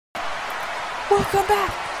welcome back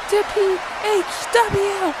to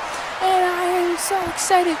PHW, and I am so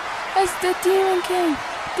excited as the Demon King,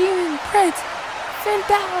 Demon Prince, Finn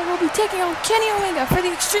Balor will be taking on Kenny Omega for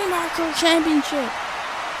the Extreme Hardcore Championship.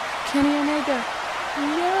 Kenny Omega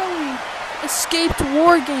narrowly escaped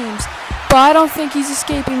War Games, but I don't think he's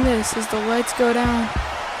escaping this as the lights go down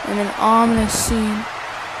and an ominous scene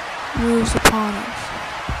moves upon us.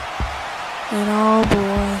 And oh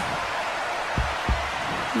boy,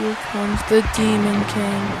 here comes the Demon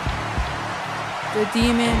King. The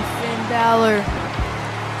Demon, Finn Balor.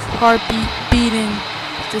 His heartbeat beating.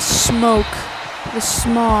 The smoke, the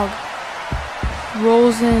smog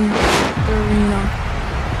rolls in the arena.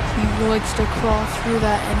 He likes to crawl through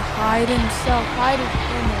that and hide himself, hide his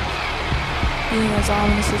image, being as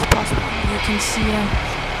ominous as possible. You can see him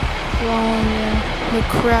crawling there. The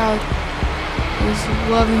crowd is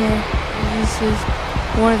loving it. This is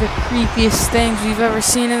one of the creepiest things we've ever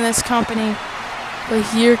seen in this company. But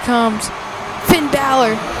here comes Finn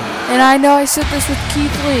Balor. And I know I said this with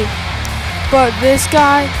Keith Lee, but this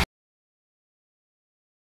guy...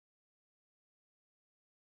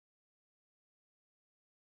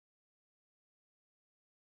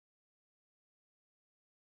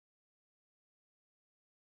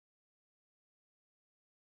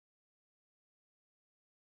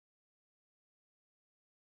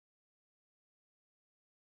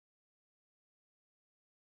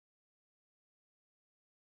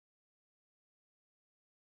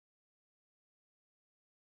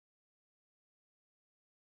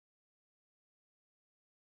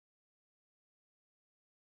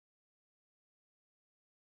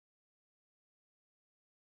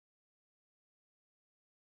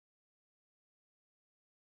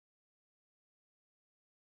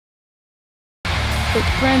 The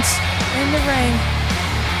Prince in the ring,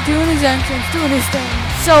 doing his entrance, doing his thing,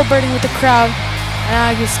 celebrating with the crowd, and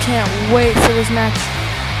I just can't wait for this match.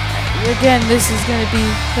 Again, this is going to be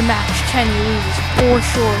the match Kenny loses for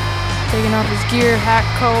sure. Taking off his gear, hat,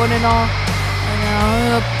 coat, and all.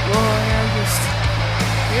 And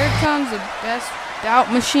here comes the best bout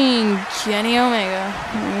machine, Kenny Omega.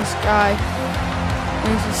 And this guy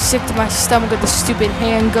is sick to my stomach with the stupid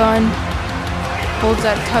handgun. Holds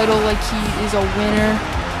that title like he is a winner,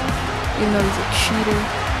 even though he's a cheater.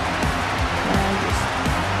 And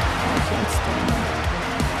I can't stand it.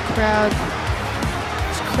 Crowd.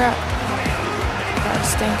 This crowd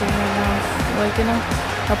is stinking right now. Like, you know,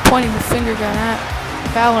 I'm pointing the finger gun at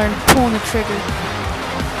Balor and pulling the trigger.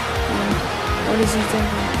 What is he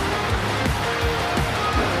thinking?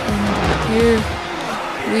 And here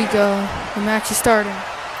we go. The match is starting.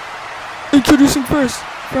 Introducing first,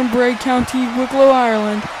 from Bray County, Wicklow,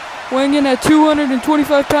 Ireland, weighing in at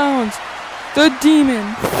 225 pounds, the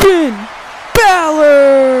Demon, Finn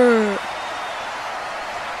Balor!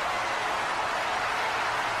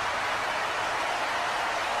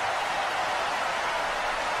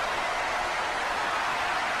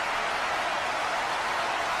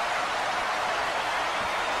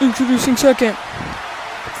 Introducing second,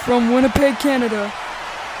 from Winnipeg, Canada,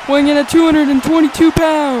 weighing in at 222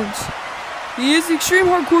 pounds, he is the Extreme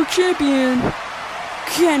Hardcore Champion,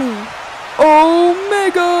 Kenny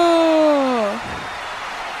Omega!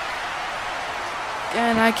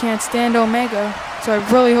 And I can't stand Omega, so I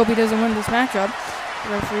really hope he doesn't win this matchup. The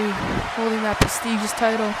referee holding that prestigious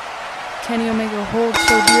title, Kenny Omega holds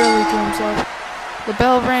so dearly to himself. The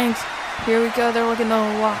bell rings. Here we go. They're looking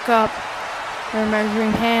to lock up. They're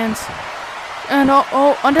measuring hands. And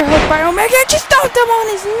underhook by Omega. Just dumped him on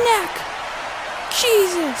his neck.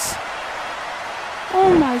 Jesus. Oh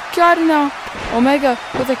my God, now Omega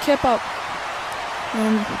with a kip up.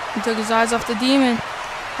 And he took his eyes off the Demon.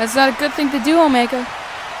 That's not a good thing to do, Omega.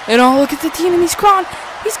 And oh, look at the Demon, he's crawling.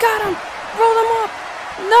 He's got him. Roll him up.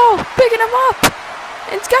 No, picking him up.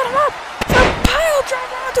 And he's got him up. For a pile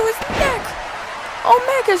driver onto his neck.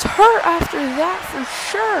 Omega's hurt after that for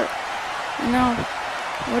sure. No,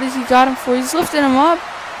 what has he got him for? He's lifting him up.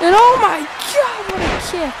 And oh my God, what a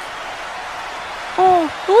kick. Oh,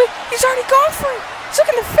 wait, he's already gone for it. He's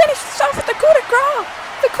looking to finish this off with the coup de grace.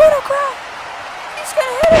 The coup de grace. He's going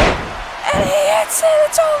to hit it. And he hits it.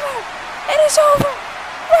 It's over. It is over.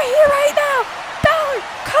 Right here, right now. Balor,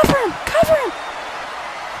 cover him. Cover him.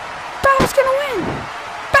 Balor's going to win.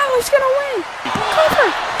 Balor's going to win. Cover.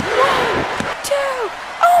 1, 2.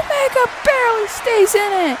 Omega barely stays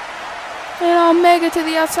in it. And Omega to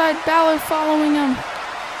the outside. Balor following him.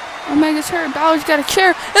 Omega's hurt. Balor's got a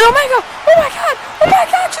chair. And Omega, oh my God,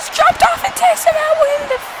 just jumped off and takes him out with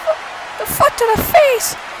the foot to the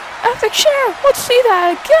face at the chair. Let's see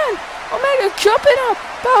that again. Omega jumping up.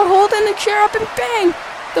 Balor holding the chair up and bang.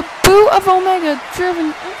 The boot boot of Omega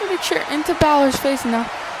driven into the chair, into Balor's face. And now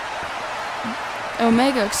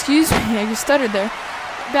Omega, excuse me, I just stuttered there.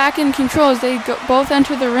 Back in control as they both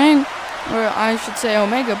enter the ring. Or I should say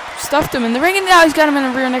Omega stuffed him in the ring, and now he's got him in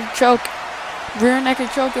a rear naked choke. Rear naked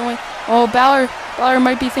choke, and wait. Oh, Balor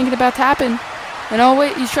might be thinking about tapping. And oh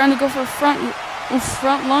wait, he's trying to go for a front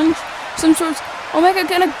lunge. Some sorts. Omega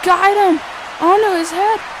gonna guide him onto his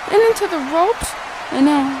head and into the ropes. And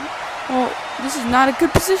now, oh, this is not a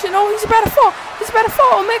good position. Oh, he's about to fall. He's about to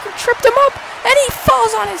fall. Omega tripped him up, and he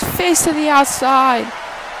falls on his face to the outside.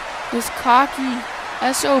 This cocky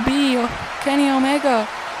SOB, Kenny Omega,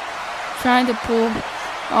 trying to pull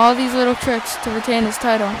all these little tricks to retain his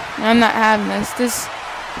title. And I'm not having this.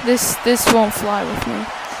 This won't fly with me.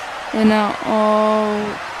 And now,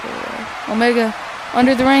 Omega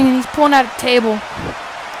under the ring, and he's pulling out a table.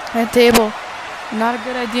 That table, not a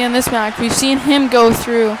good idea in this match. We've seen him go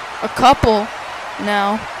through a couple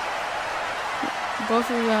now. Both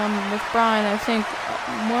of them with Brian, I think,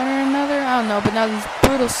 one or another, I don't know. But now these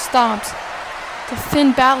brutal stomps to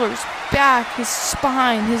Finn Balor's back, his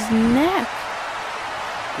spine, his neck.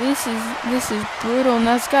 This is brutal, and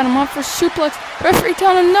that's got him up for suplex. Referee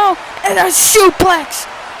telling him no, and a suplex.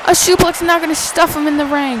 A suplex not gonna stuff him in the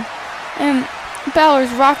ring. And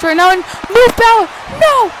Balor's rocked right now, and move Balor.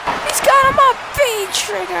 No, he's got him up.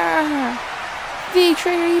 V-trigger.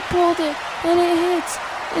 V-trigger, he pulled it, and it hits,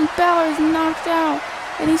 and Balor's knocked out.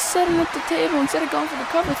 And he's setting up the table instead of going for the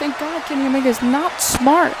cover. Thank God Kenny Omega's not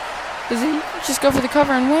smart. Does he just go for the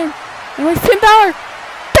cover and win? And wait, Finn Balor,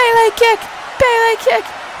 Bayley kick,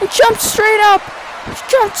 and jumped straight up,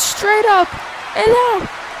 and now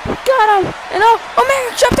got him, and Omega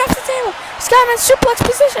jumped off the table. He's got him in suplex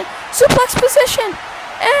position,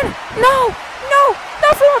 and no,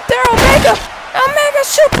 not from up there, Omega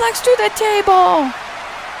suplex through the table,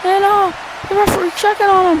 and the referee checking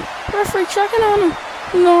on him,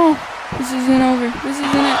 no, this isn't over, this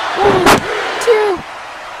isn't it. 1, 2,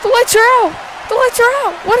 the lights are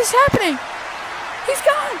out, what is happening? He's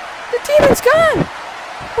gone, the demon's gone.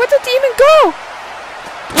 Where'd the demon go?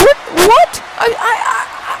 What?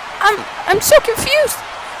 I'm so confused.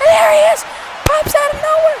 And there he is. Pops out of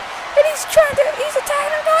nowhere. And he's attacking him.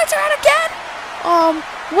 The lights are out again.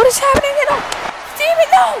 What is happening? Demon,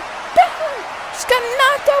 no. Balor just got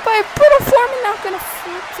knocked out by a brutal form and now gonna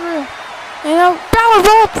flip through. And Balor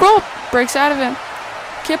roll breaks out of him.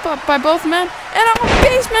 Kip up by both men. And a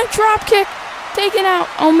basement drop kick. Taking out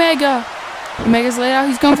Omega. Omega's laid out.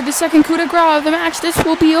 He's going for the second coup de grace of the match. This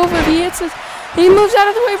will be over if he hits it. He moves out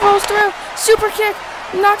of the way, rolls through. Super kick.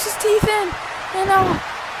 Knocks his teeth in. And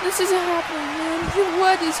this isn't happening, man.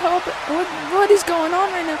 What is going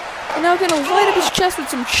on right now? And now gonna light up his chest with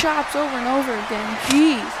some chops over and over again.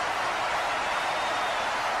 Jeez.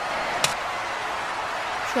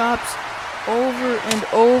 Chops over and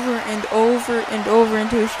over and over and over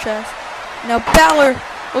into his chest. Now Balor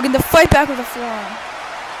looking to fight back with a forearm.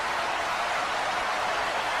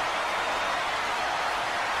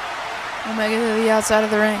 Omega to the outside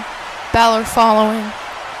of the ring. Balor following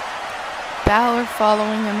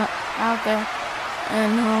him out there.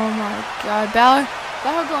 And oh my God, Balor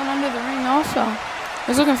going under the ring also.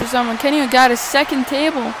 He's looking for someone. Kenny got his second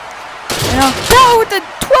table. And Balor with the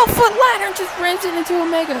 12-foot ladder and just rams it into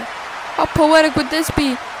Omega. How poetic would this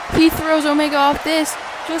be? He throws Omega off this,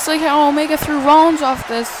 just like how Omega threw Rollins off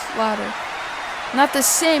this ladder. Not the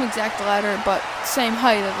same exact ladder, but same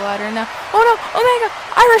height of the ladder. Now, oh no, Omega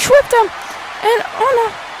Irish whipped him, and oh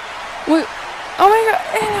no, wait, Omega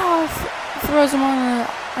throws him on the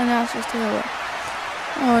announcer's table.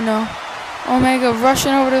 Oh no, Omega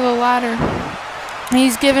rushing over to the ladder.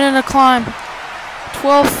 He's giving it a climb,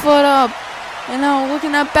 12 foot up, and now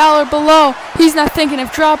looking at Balor below. He's not thinking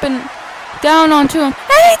of dropping down onto him,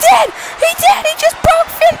 and he did. He just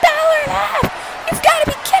broke Finn Balor in half. You've got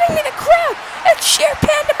to be kidding me, the crowd. It's sheer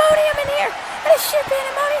pandemonium in here. And it's sheer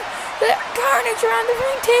pandemonium. The carnage around the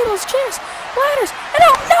ring, tables, chairs, ladders. And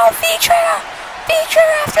no, V-trigger.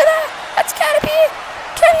 V-trigger after that. That's got to be it.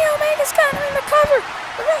 Kenny Omega's got him in the cover.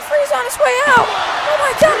 The referee's on his way out. Oh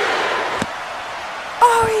my God.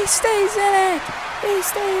 Oh, he stays in it. He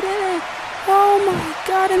stayed in it. Oh my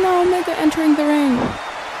God. And now Omega entering the ring.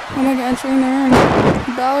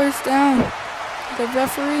 Balor's down. The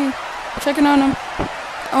referee checking on him.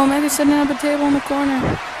 Omega's setting up a table in the corner.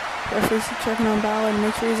 Referee's checking on Balor to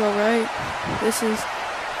make sure he's alright.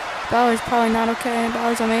 Balor's probably not okay.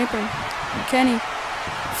 Balor's on the apron. Kenny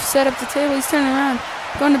set up the table. He's turning around.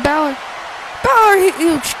 Going to Balor. Balor,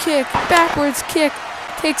 huge kick. Backwards kick.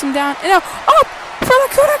 Takes him down. And now up for the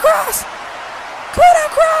coup de grace. Coup de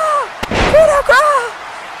grace.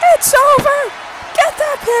 It's over. Get get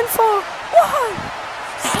that pinfall. 1.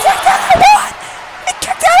 He kicked out at 1. He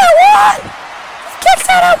kicked out at 1. He kicked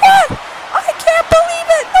out at 1. I can't believe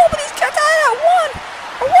it. Nobody's kicked out at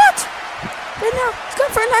 1. Or what? Right now, he's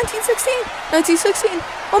going for a 1916.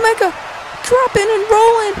 Omega dropping and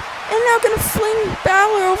rolling. And now going to fling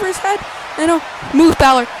Balor over his head. And move,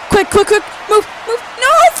 Balor. Quick. Move.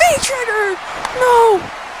 No, V-trigger. No.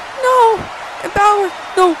 And Balor.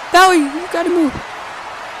 No, Balor, you got to move.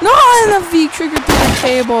 No, and the V-trigger through the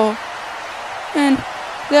table. And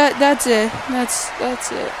that's it. That's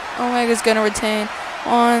it. Omega's going to retain.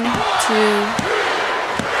 1, 2...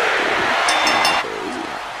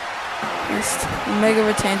 Omega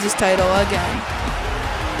retains his title again.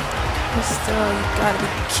 Still, you gotta be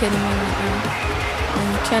kidding me right now.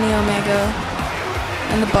 And Kenny Omega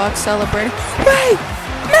and the Bucks celebrating. Wait!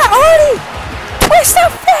 Matt Hardy! Twist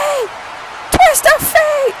of fate!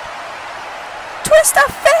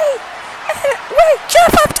 And, wait,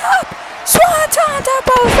 Jeff up top! Swanton to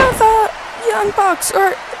both of the Young Bucks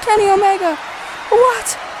or Kenny Omega.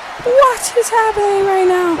 What is happening right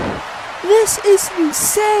now? This is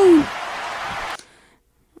insane.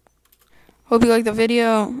 Hope you liked the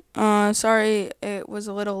video. Sorry it was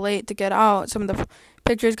a little late to get out. Some of the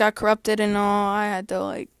pictures got corrupted and all. I had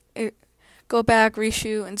to go back,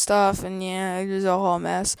 reshoot and stuff, and yeah, it was a whole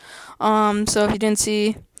mess. So if you didn't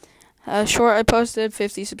see a short I posted,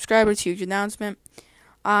 50 subscribers, huge announcement.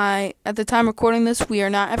 At the time recording this, we are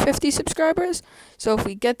not at 50 subscribers. So if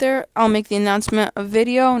we get there, I'll make the announcement a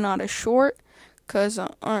video, not a short,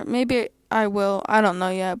 or maybe I will. I don't know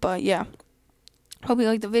yet, but yeah. Hope you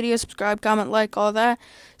liked the video. Subscribe, comment, like, all that,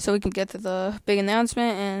 so we can get to the big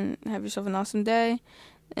announcement and have yourself an awesome day.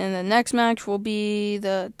 And the next match will be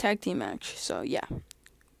the tag team match. So, yeah.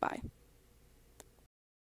 Bye.